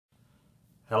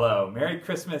Hello, Merry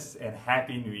Christmas and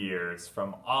Happy New Year's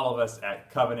from all of us at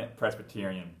Covenant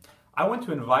Presbyterian. I want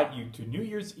to invite you to New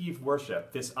Year's Eve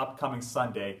worship this upcoming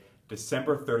Sunday,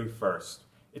 December 31st.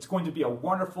 It's going to be a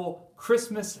wonderful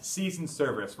Christmas season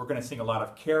service. We're going to sing a lot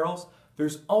of carols.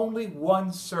 There's only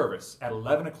one service at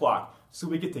 11 o'clock, so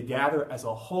we get to gather as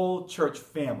a whole church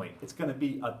family. It's going to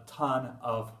be a ton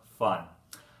of fun.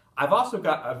 I've also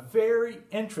got a very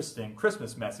interesting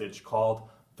Christmas message called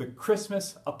The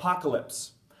Christmas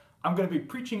Apocalypse. I'm going to be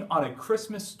preaching on a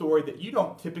Christmas story that you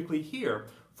don't typically hear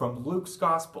from Luke's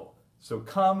Gospel. So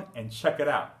come and check it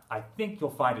out. I think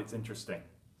you'll find it's interesting.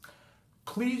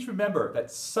 Please remember that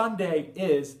Sunday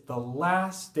is the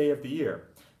last day of the year.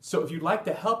 So if you'd like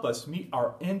to help us meet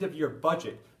our end of year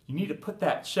budget, you need to put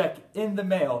that check in the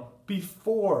mail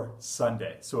before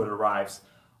Sunday so it arrives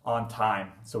on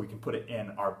time so we can put it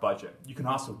in our budget. You can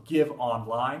also give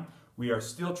online. We are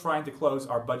still trying to close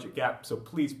our budget gap, so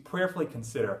please prayerfully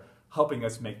consider helping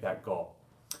us make that goal.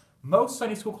 Most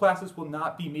Sunday school classes will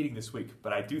not be meeting this week,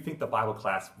 but I do think the Bible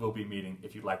class will be meeting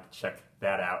if you'd like to check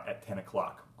that out at 10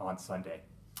 o'clock on Sunday.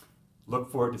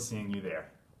 Look forward to seeing you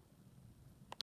there.